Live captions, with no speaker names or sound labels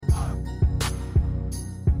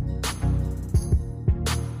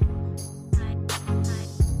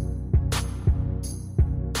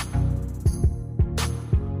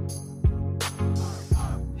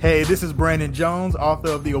Hey, this is Brandon Jones, author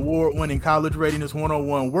of the award-winning College Readiness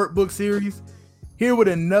 101 workbook series, here with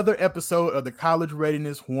another episode of the College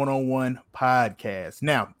Readiness 101 podcast.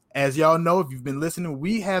 Now, as y'all know, if you've been listening,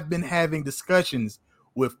 we have been having discussions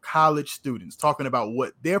with college students, talking about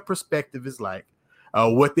what their perspective is like,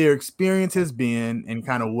 what their experience has been, and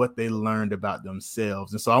kind of what they learned about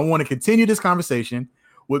themselves. And so I want to continue this conversation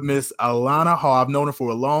with Miss Alana Hall. I've known her for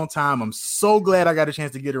a long time. I'm so glad I got a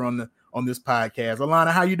chance to get her on this podcast.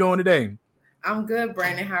 Alana, how you doing today? I'm good,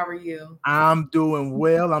 Brandon. How are you? I'm doing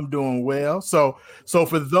well. So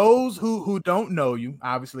for those who don't know you,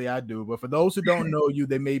 obviously I do, but for those who don't know you,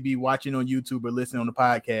 they may be watching on YouTube or listening on the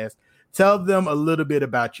podcast. Tell them a little bit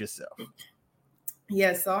about yourself.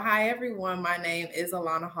 Yes. So hi, everyone. My name is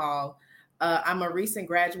Alana Hall. I'm a recent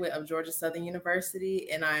graduate of Georgia Southern University,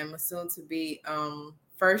 and I am a soon-to-be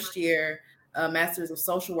first year Master's of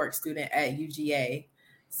Social Work student at UGA.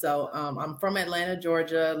 So I'm from Atlanta,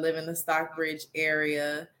 Georgia, live in the Stockbridge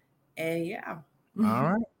area, and yeah.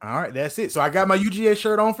 All right, that's it. So I got my UGA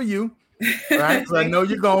shirt on for you, right? So I know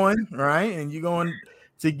you're going, right? And you're going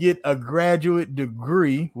to get a graduate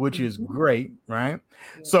degree, which is great, right?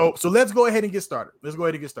 Yeah. So let's go ahead and get started.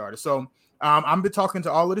 So I've been talking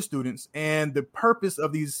to all of the students, and the purpose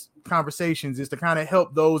of these conversations is to kind of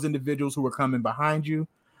help those individuals who are coming behind you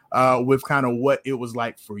with kind of what it was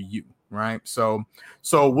like for you, right? So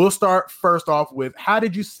we'll start first off with, how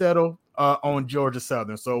did you settle on Georgia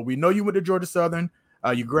Southern? So we know you went to Georgia Southern,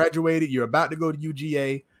 you graduated, you're about to go to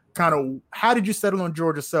UGA. Kind of, how did you settle on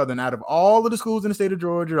Georgia Southern out of all of the schools in the state of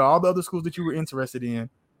Georgia, all the other schools that you were interested in?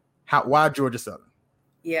 Why Georgia Southern?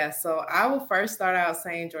 Yeah, so I will first start out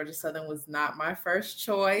saying Georgia Southern was not my first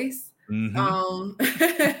choice.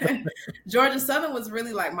 Mm-hmm. Georgia Southern was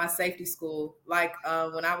really like my safety school. Like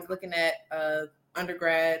when I was looking at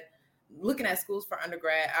schools for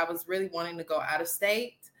undergrad, I was really wanting to go out of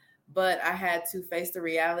state, but I had to face the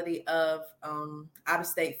reality of out of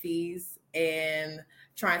state fees and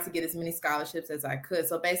trying to get as many scholarships as I could.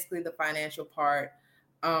 So basically the financial part.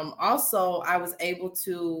 Also, I was able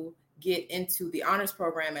to get into the honors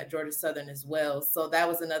program at Georgia Southern as well. So that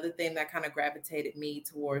was another thing that kind of gravitated me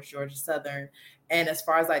towards Georgia Southern. And as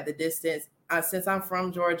far as like the distance, since I'm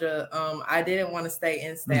from Georgia, I didn't want to stay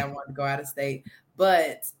in state. I wanted to go out of state,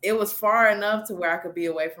 but it was far enough to where I could be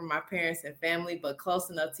away from my parents and family, but close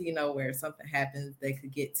enough to, where if something happens, they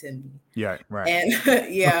could get to me. Yeah. Right.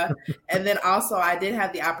 And yeah. And then also I did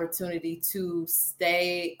have the opportunity to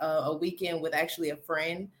stay a weekend with actually a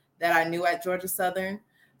friend that I knew at Georgia Southern.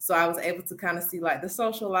 So I was able to kind of see like the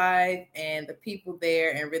social life and the people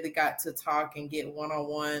there, and really got to talk and get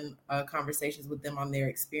one-on-one conversations with them on their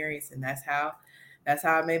experience. And that's how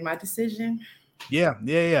I made my decision.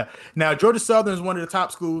 Yeah. Now, Georgia Southern is one of the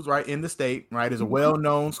top schools, right, in the state, right? It's a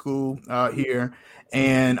well-known school here,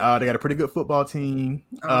 and they got a pretty good football team.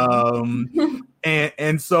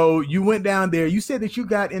 And so you went down there. You said that you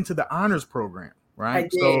got into the honors program, right? I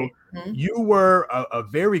did. So you were a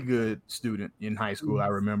very good student in high school, I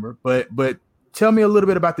remember. But tell me a little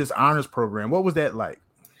bit about this honors program. What was that like?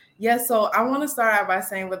 Yeah, so I want to start out by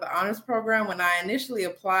saying with the honors program, when I initially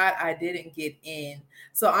applied, I didn't get in.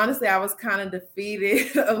 So honestly, I was kind of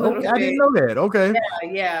defeated a little bit. I didn't know that. Okay.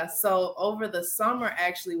 Yeah. So over the summer,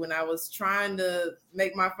 actually, when I was trying to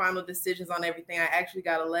make my final decisions on everything, I actually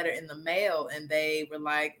got a letter in the mail, and they were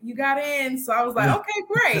like, "You got in." So I was like, "Okay,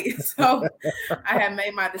 great." So I had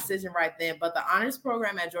made my decision right then. But the honors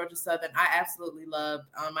program at Georgia Southern, I absolutely loved.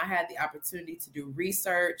 I had the opportunity to do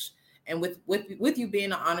research. And with you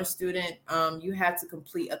being an honor student, you have to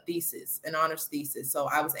complete an honors thesis. So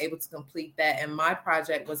I was able to complete that. And my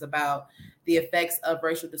project was about the effects of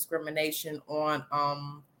racial discrimination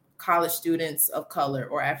on college students of color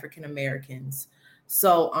or African Americans.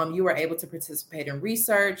 So you were able to participate in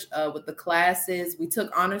research with the classes. We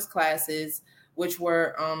took honors classes, which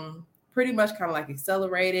were pretty much kind of like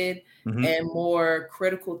accelerated and more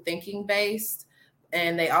critical thinking based.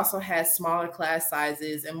 And they also had smaller class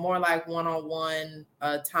sizes and more like one-on-one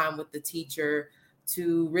time with the teacher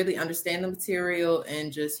to really understand the material and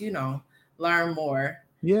just, learn more.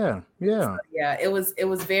 Yeah. So, yeah, it was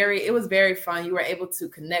very fun. You were able to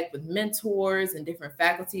connect with mentors and different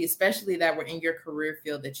faculty, especially that were in your career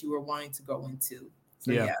field that you were wanting to go into.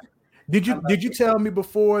 So, yeah. Did you tell me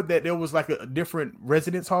before that there was like a different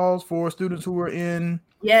residence halls for students who were in?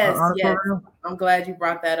 Yes. I'm glad you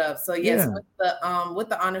brought that up. So yes, with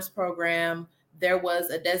the honors program, there was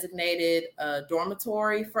a designated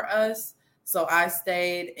dormitory for us. So I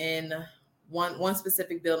stayed in one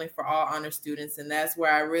specific building for all honor students, and that's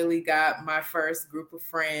where I really got my first group of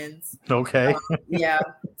friends. Okay. Yeah,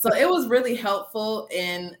 so it was really helpful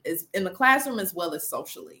in the classroom as well as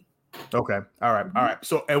socially. Okay. All right.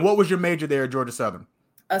 So, and what was your major there at Georgia Southern?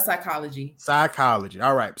 Psychology.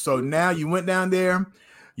 All right. So now you went down there,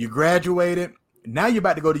 you graduated. Now you're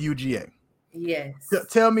about to go to UGA. Yes.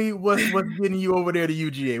 Tell me what's getting you over there to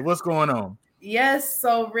UGA. What's going on? Yes.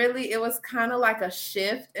 So really, it was kind of like a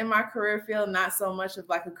shift in my career field, not so much of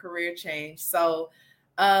like a career change. So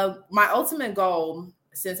my ultimate goal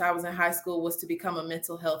since I was in high school was to become a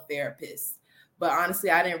mental health therapist. But honestly,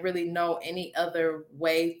 I didn't really know any other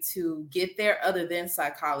way to get there other than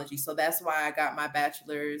psychology. So that's why I got my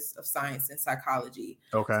bachelor's of science in psychology.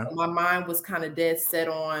 Okay. So my mind was kind of dead set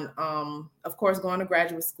on, of course, going to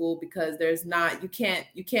graduate school, because you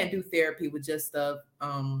can't do therapy with just a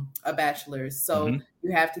bachelor's. So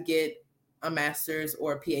you have to get a master's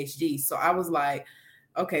or a PhD. So I was like,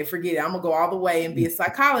 okay, forget it. I'm gonna go all the way and be a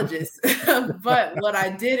psychologist. But what I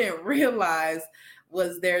didn't realize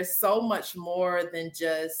was there's so much more than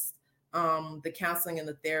just the counseling and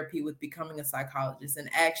the therapy with becoming a psychologist. And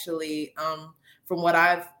actually,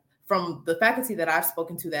 from the faculty that I've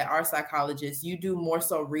spoken to that are psychologists, you do more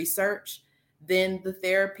so research than the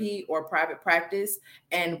therapy or private practice.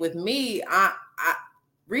 And with me, I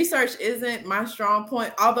research isn't my strong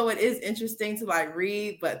point, although it is interesting to like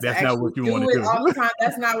read, but to that's not what you want to do all the time,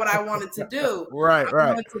 that's not what I wanted to do. Right. I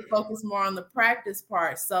wanted to focus more on the practice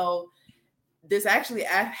part. So this actually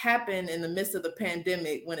happened in the midst of the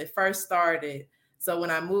pandemic when it first started. So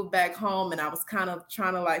when I moved back home and I was kind of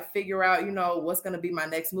trying to like figure out, what's going to be my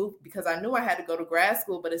next move, because I knew I had to go to grad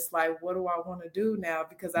school, but it's like, what do I want to do now?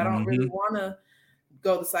 Because I don't really want to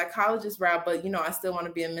go the psychologist route, but I still want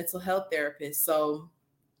to be a mental health therapist. So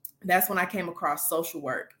that's when I came across social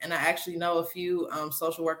work. And I actually know a few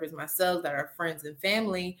social workers myself that are friends and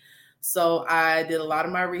family. So I did a lot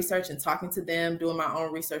of my research and talking to them, doing my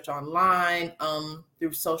own research online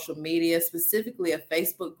through social media, specifically a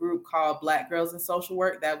Facebook group called Black Girls in Social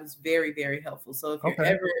Work. That was very, very helpful. So if you're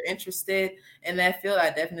ever interested in that field, I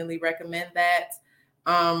definitely recommend that.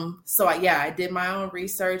 So I did my own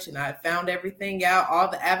research and I found everything out, all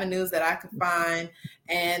the avenues that I could find.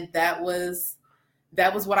 And that was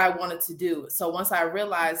what I wanted to do. So once I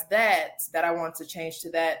realized that I wanted to change to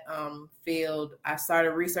that field, I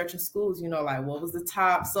started researching schools, like what was the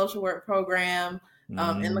top social work program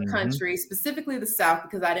in the country, specifically the South,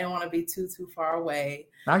 because I didn't want to be too far away.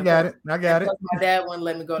 I got it. My dad wouldn't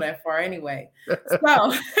let me go that far anyway.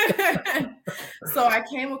 So, so I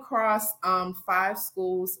came across 5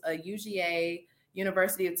 schools, UGA,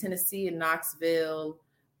 University of Tennessee in Knoxville,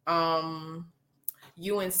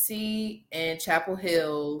 UNC and Chapel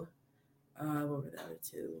Hill. What were the other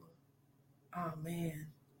 2? Oh man.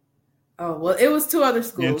 Oh well, it was 2 other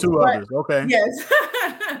schools. And 2 others. Okay. Yes.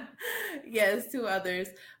 Yes, 2 others.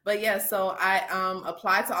 But yeah, so I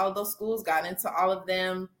applied to all of those schools, got into all of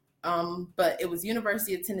them. But it was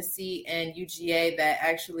University of Tennessee and UGA that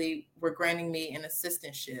actually were granting me an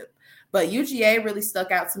assistantship. But UGA really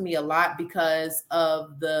stuck out to me a lot because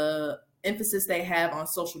of the emphasis they have on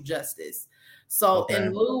social justice. So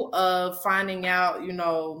in lieu of finding out,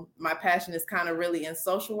 my passion is kind of really in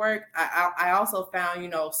social work, I also found,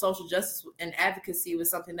 social justice and advocacy was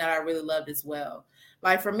something that I really loved as well.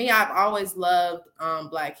 Like for me, I've always loved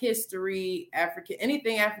Black history,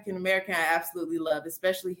 anything African-American, I absolutely love,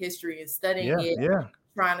 especially history and studying it,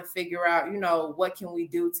 trying to figure out, what can we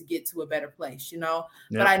do to get to a better place,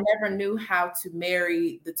 But I never knew how to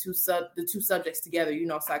marry the two subjects together,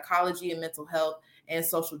 psychology and mental health and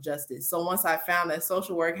social justice. So once I found that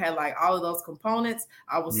social work had like all of those components,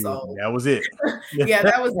 I was sold. That was it. Yeah,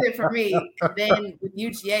 that was it for me. Then with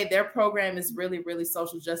UGA, their program is really, really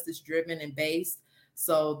social justice driven and based.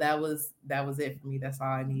 So that was it for me. That's all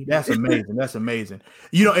I needed. That's amazing. That's amazing.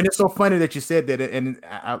 And it's so funny that you said that. And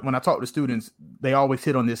when I talk to students, they always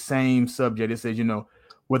hit on this same subject. It says,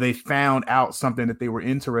 where they found out something that they were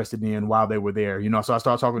interested in while they were there. So I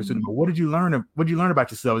started talking to students, but what did you learn about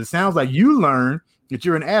yourself? It sounds like you learned that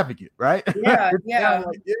you're an advocate, right? Yeah.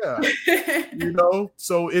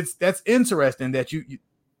 So that's interesting that you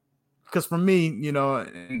because for me,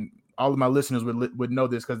 and all of my listeners would know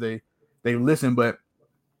this because they listen, but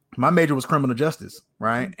my major was criminal justice,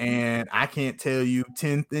 right? And I can't tell you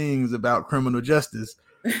 10 things about criminal justice,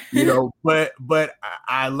 but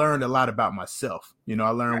I learned a lot about myself. I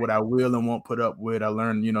learned what I will and won't put up with. I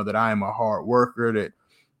learned, that I am a hard worker, that,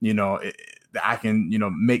 that I can,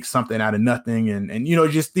 make something out of nothing. And,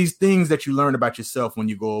 just these things that you learn about yourself when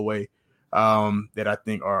you go away, that I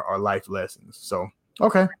think are life lessons. So,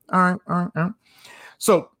 okay. All right.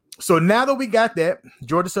 So So now that we got that,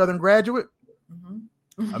 Georgia Southern graduate,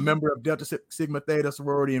 Mm-hmm. a member of Delta Sigma Theta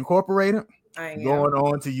Sorority Incorporated, going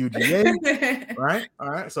on to UGA, right? All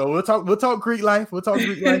right. So we'll talk Greek life. We'll talk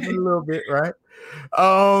Greek life in a little bit, right?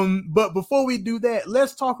 But before we do that,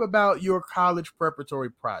 let's talk about your college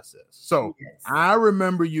preparatory process. So I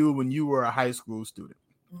remember you when you were a high school student,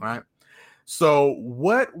 right? So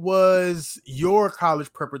what was your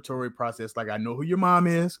college preparatory process like? I know who your mom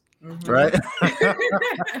is, right?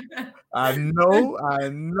 I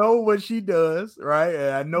know what she does, right?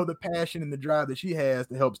 And I know the passion and the drive that she has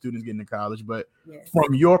to help students get into college. But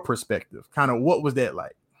from your perspective, kind of what was that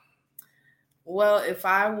like? Well, if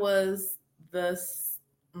I was the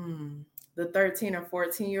 13 or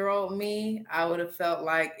 14-year-old me, I would have felt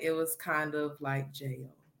like it was kind of like jail.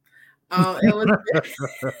 It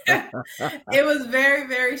was very,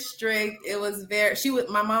 very strict. It was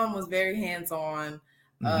my mom was very hands-on.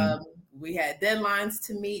 We had deadlines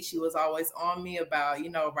to meet. She was always on me about,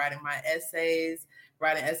 writing essays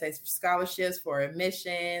for scholarships, for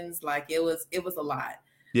admissions. Like it was a lot.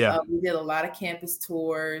 Yeah. We did a lot of campus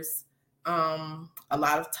tours, a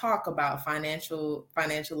lot of talk about financial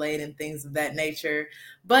aid and things of that nature.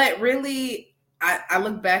 But really, I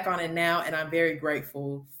look back on it now and I'm very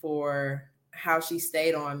grateful for how she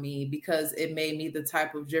stayed on me, because it made me the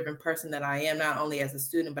type of driven person that I am, not only as a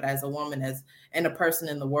student, but as a woman, and a person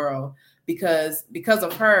in the world. Because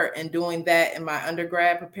of her and doing that in my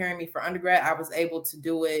undergrad, preparing me for undergrad, I was able to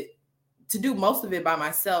do most of it by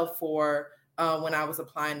myself for when I was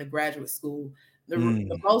applying to graduate school.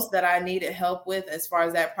 The most that I needed help with as far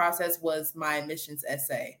as that process was my admissions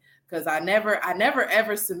essay. Because I never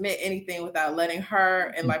ever submit anything without letting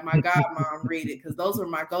her and like my godmom read it, because those were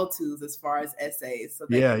my go-tos as far as essays. So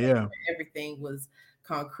everything was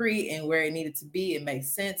concrete and where it needed to be. It makes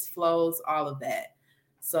sense, flows, all of that.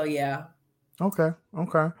 So yeah. Okay.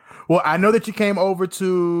 Well, I know that you came over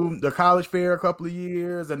to the college fair a couple of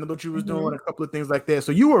years. I know that you was doing a couple of things like that.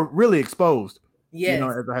 So you were really exposed, as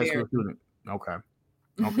a high school student. Okay.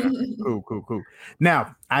 Cool.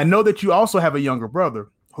 Now, I know that you also have a younger brother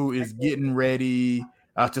who is getting ready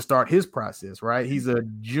to start his process, right? He's a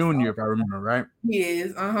junior, if I remember, right? He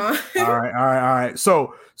is. All right.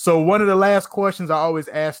 So one of the last questions I always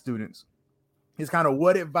ask students is kind of,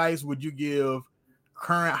 what advice would you give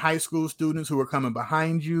current high school students who are coming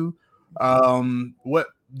behind you? What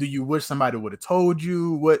do you wish somebody would have told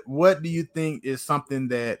you? What do you think is something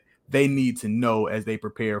that they need to know as they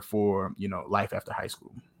prepare for, life after high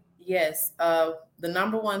school? Yes. The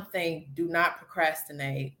number one thing, do not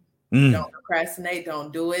procrastinate. Don't procrastinate.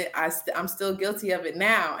 Don't do it. I'm still guilty of it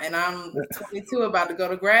now, and I'm 22, about to go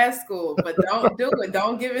to grad school. But don't do it.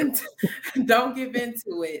 Don't give into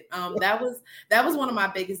it. That was one of my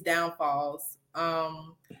biggest downfalls.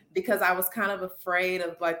 Because I was kind of afraid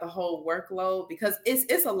of like the whole workload, because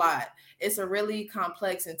it's a lot. It's a really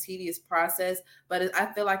complex and tedious process, but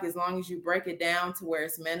I feel like as long as you break it down to where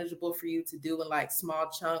it's manageable for you to do in like small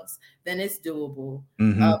chunks, then it's doable.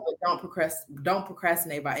 But don't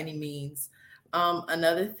procrastinate by any means.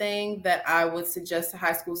 Another thing that I would suggest to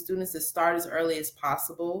high school students is start as early as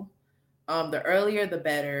possible. The earlier, the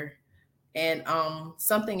better. And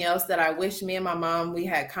something else that I wish me and my mom, we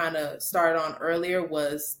had kind of started on earlier,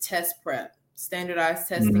 was test prep. Standardized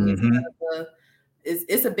testing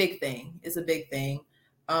is a big thing. It's a big thing.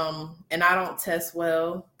 And I don't test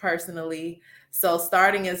well personally. So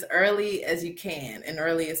starting as early as you can and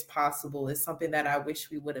early as possible is something that I wish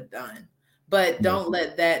we would have done. But don't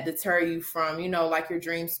let that deter you from, like your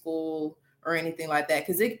dream school or anything like that.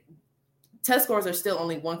 Because test scores are still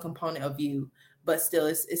only one component of you. But still,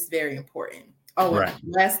 it's very important. Oh, right.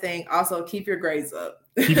 Last thing, also keep your grades up.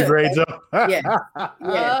 Keep your grades up.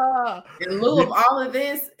 Yeah. In lieu of all of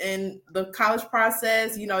this and the college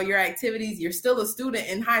process, your activities, you're still a student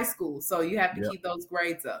in high school, so you have to keep those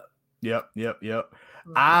grades up. Yep.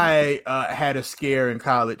 I had a scare in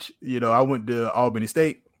college. I went to Albany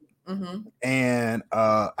State, and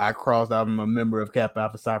I crossed. I'm a member of Kappa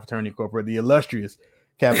Alpha Psi Fraternity Incorporated, the illustrious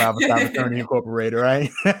Kappa Alpha Psi Fraternity Incorporated,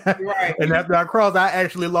 right? Right. And after I crossed, I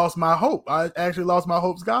actually lost my hope.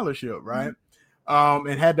 Hope scholarship, right?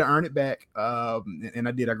 And had to earn it back. And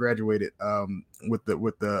I did. I graduated with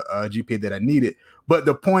the GPA that I needed. But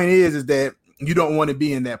the point is that you don't want to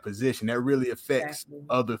be in that position. That really affects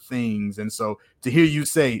other things. And so to hear you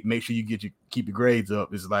say, make sure you keep your grades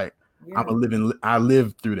up, is like, I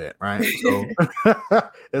lived through that, right? So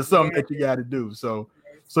it's something that you got to do. So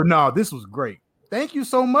no, this was great. Thank you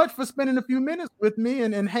so much for spending a few minutes with me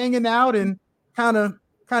and hanging out and kind of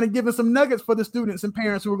giving some nuggets for the students and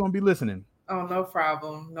parents who are going to be listening. Oh, no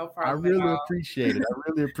problem. No I problem at really all. appreciate it. I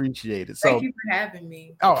really appreciate it. Thank So, you for having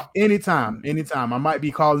me. oh, anytime. I might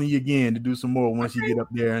be calling you again to do some more once you get up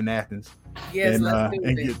there in Athens. Yes, let's do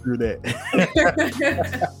And it. get through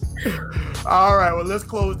that. All right, well, let's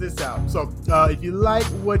close this out. So if you like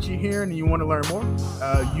what you're hearing and you want to learn more,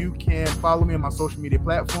 you can follow me on my social media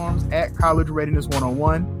platforms at College Readiness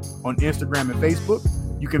 101 on Instagram and Facebook.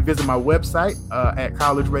 You can visit my website at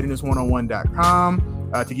collegereadiness101.com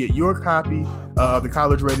to get your copy of the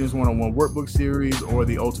College Readiness 101 workbook series or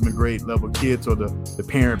the Ultimate Grade Level Kits or the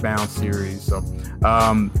Parent Bound series. So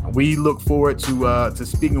we look forward to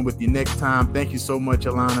speaking with you next time. Thank you so much,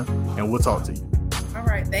 Alana, and we'll talk to you. All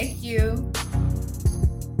right. Thank you.